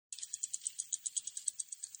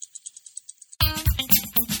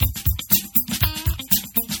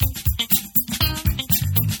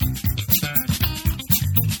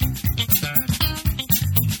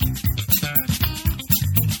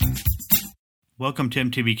Welcome to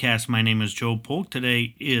MTB Cast. My name is Joe Polk.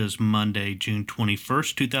 Today is Monday, June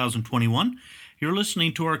 21st, 2021. You're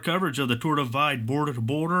listening to our coverage of the Tour Divide Border to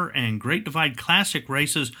Border and Great Divide Classic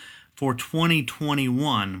races for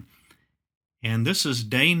 2021. And this is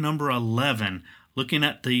day number 11. Looking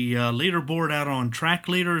at the leaderboard out on Track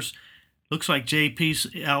Leaders, looks like JP's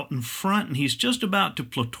out in front, and he's just about to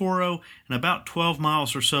Platoro, and about 12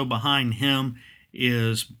 miles or so behind him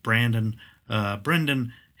is Brendan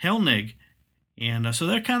Helnig. And so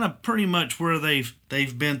they're kind of pretty much where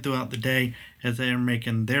they've been throughout the day as they're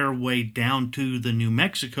making their way down to the New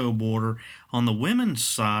Mexico border. On the women's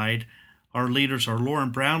side, our leaders are Lauren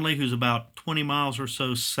Brownlee, who's about 20 miles or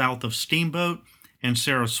so south of Steamboat, and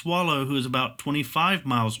Sarah Swallow, who is about 25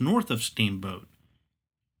 miles north of Steamboat.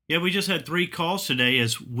 Yeah, we just had 3 calls today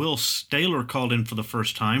as Will Staylor called in for the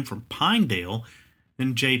first time from Pinedale.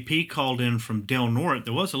 Then JP called in from Del Norte.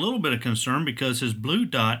 There was a little bit of concern because his blue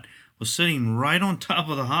dot was sitting right on top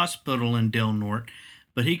of the hospital in Del Norte.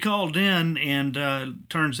 But he called in, and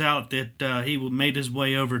turns out that he made his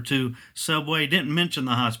way over to Subway. Didn't mention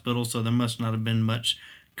the hospital, so there must not have been much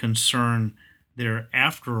concern there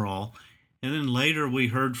after all. And then later we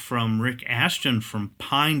heard from Rick Ashton from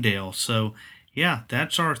Pinedale. So, yeah,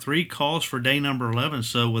 that's our 3 calls for day number 11.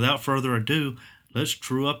 So without further ado, let's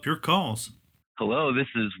true up your calls. Hello, this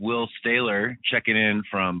is Will Staylor checking in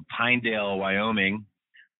from Pinedale, Wyoming.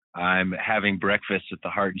 I'm having breakfast at the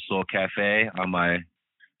Heart and Soul Cafe on my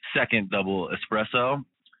second double espresso,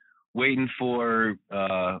 waiting for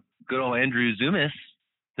good old Andrew Zumis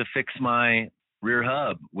to fix my rear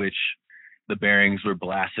hub, which the bearings were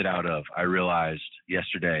blasted out of, I realized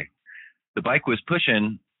yesterday. The bike was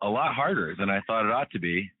pushing a lot harder than I thought it ought to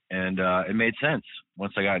be, and it made sense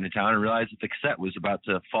once I got into town and realized that the cassette was about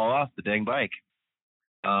to fall off the dang bike.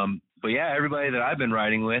 But yeah, everybody that I've been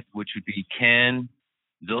riding with, which would be Ken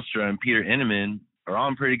Zylstra and Peter Inneman, are all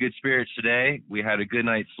in pretty good spirits today. We had a good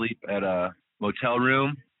night's sleep at a motel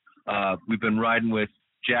room. We've been riding with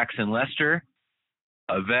Jackson Lester,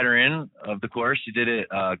 a veteran of the course. He did it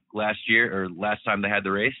last time they had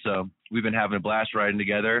the race. So we've been having a blast riding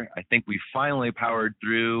together. I think we finally powered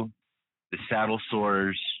through the saddle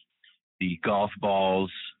sores, the golf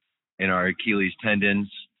balls, and our Achilles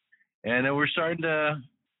tendons. And then we're starting to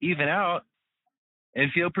even out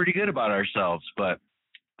and feel pretty good about ourselves. But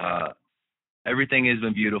everything has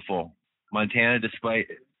been beautiful. Montana, despite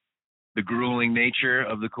the grueling nature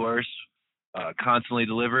of the course, constantly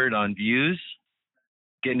delivered on views.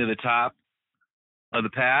 Getting to the top of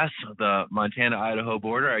the pass, the Montana-Idaho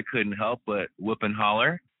border, I couldn't help but whoop and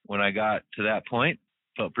holler when I got to that point.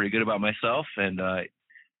 Felt pretty good about myself. And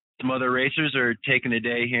some other racers are taking a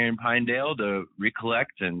day here in Pinedale to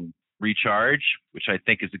recollect and recharge, which I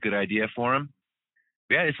think is a good idea for them.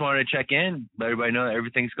 But yeah, I just wanted to check in, let everybody know that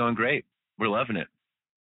everything's going great. We're loving it.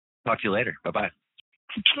 Talk to you later. Bye-bye.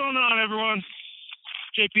 What's going on, everyone?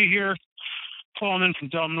 JP here, calling in from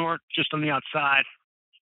Del Norte, just on the outside.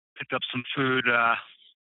 Picked up some food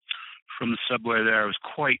from the Subway there. It was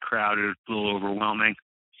quite crowded, a little overwhelming.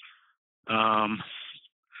 At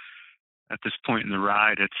this point in the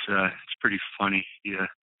ride, it's pretty funny. Yeah,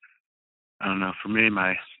 I don't know. For me,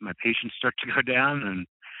 my patience start to go down, and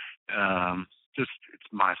just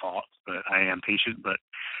it's my fault. But I am patient, but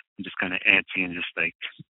I'm just kind of antsy and just like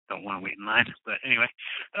don't want to wait in line. But anyway,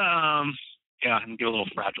 yeah, I can get a little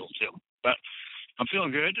fragile too. But I'm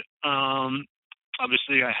feeling good.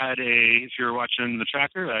 Obviously, if you were watching the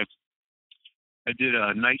tracker, I did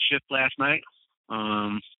a night shift last night.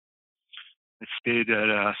 I stayed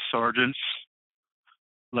at Sargent's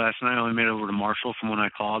last night. I only made it over to Marshall from when I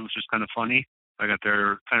called, which is kind of funny. I got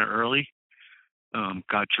there kind of early,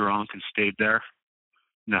 got drunk and stayed there.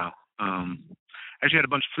 No. Actually had a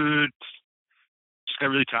bunch of food. Just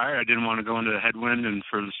got really tired. I didn't want to go into the headwind and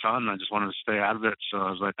for the sun. I just wanted to stay out of it. So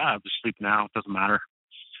I was like, I'll just sleep now. It doesn't matter.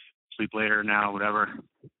 Sleep later now, whatever.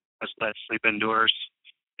 I just let sleep indoors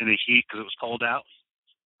in the heat because it was cold out.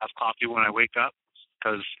 Have coffee when I wake up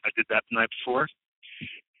because I did that the night before.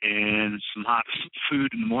 And some hot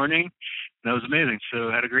food in the morning. And that was amazing. So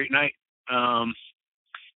I had a great night. It all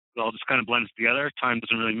just kind of blends together. Time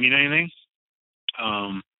doesn't really mean anything.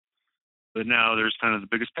 But now there's kind of the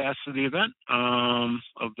biggest pass of the event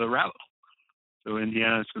of the route. So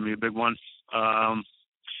Indiana is going to be a big one.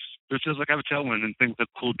 But it feels like I have a tailwind and things have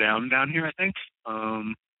cooled down here, I think.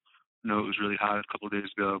 I know it was really hot a couple of days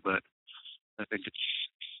ago, but I think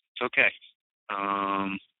it's okay.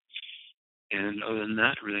 And other than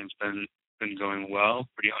that, everything's been going well,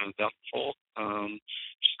 pretty uneventful.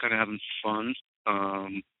 Just kind of having fun.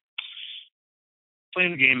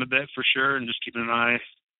 Playing the game a bit for sure, and just keeping an eye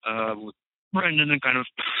with Brendan and kind of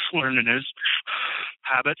learning his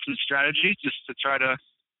habits and strategies just to try to,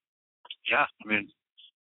 we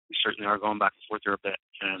certainly are going back and forth here a bit.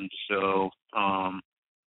 And so,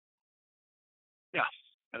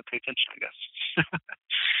 gotta pay attention, I guess.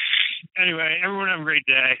 Anyway, everyone have a great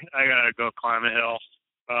day. I gotta go climb a hill.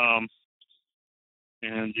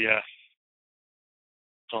 That's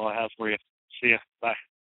all I have for you. See ya. Bye.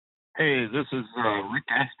 Hey, this is Rick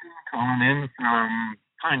Aston calling in from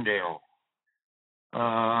Pinedale.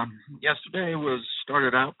 Yesterday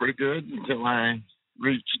started out pretty good until I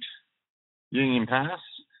reached Union Pass,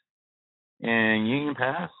 and Union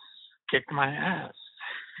Pass kicked my ass.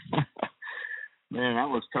 Man, that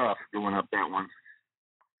was tough going up that one.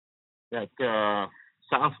 That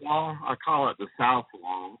south wall, I call it the south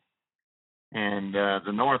wall, and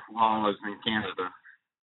the north wall is in Canada.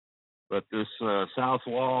 But this south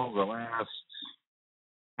wall, the last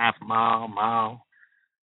half mile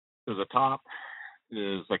to the top,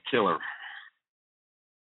 is a killer.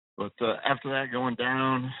 But after that, going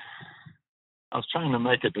down, I was trying to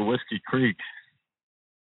make it to Whiskey Creek,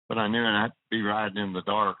 but I knew I'd be riding in the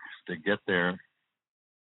dark to get there.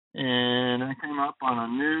 And I came up on a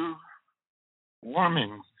new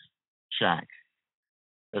warming shack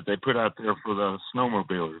that they put out there for the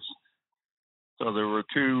snowmobilers. So there were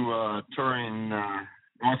two touring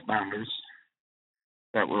northbounders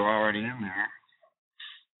that were already in there.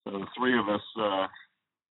 So the three of us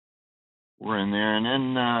were in there. And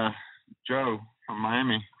then Joe from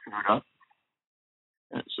Miami showed up.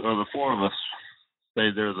 And so the four of us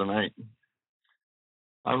stayed there the night.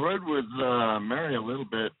 I rode with Mary a little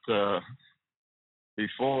bit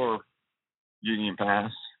before Union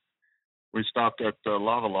Pass. We stopped at the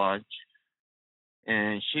Lava Lodge,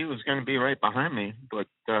 and she was going to be right behind me, but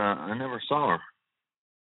I never saw her.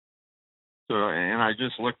 So, and I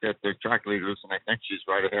just looked at the track leaders, and I think she's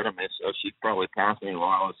right ahead of me, so she'd probably pass me while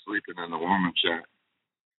I was sleeping in the warming shack.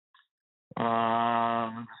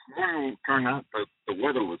 This morning turned out that the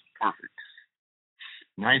weather was perfect.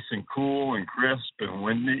 Nice and cool and crisp and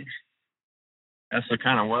windy. That's the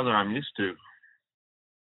kind of weather I'm used to.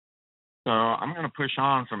 So I'm going to push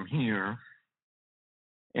on from here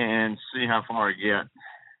and see how far I get.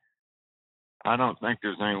 I don't think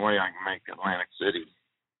there's any way I can make Atlantic City.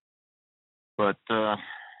 But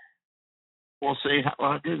we'll see how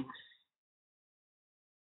I do.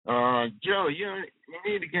 Joe, you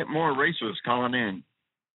need to get more racers calling in,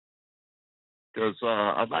 because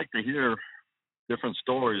I'd like to hear different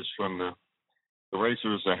stories from the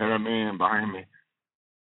racers ahead of me and behind me.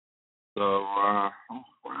 So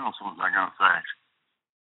what else was I going to say?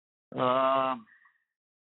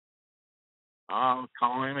 I'll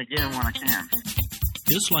call in again when I can.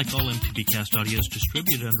 This, like all MTBcast audio, is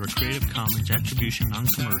distributed under a Creative Commons Attribution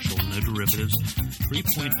Non-Commercial, No Derivatives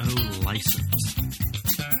 3.0 license.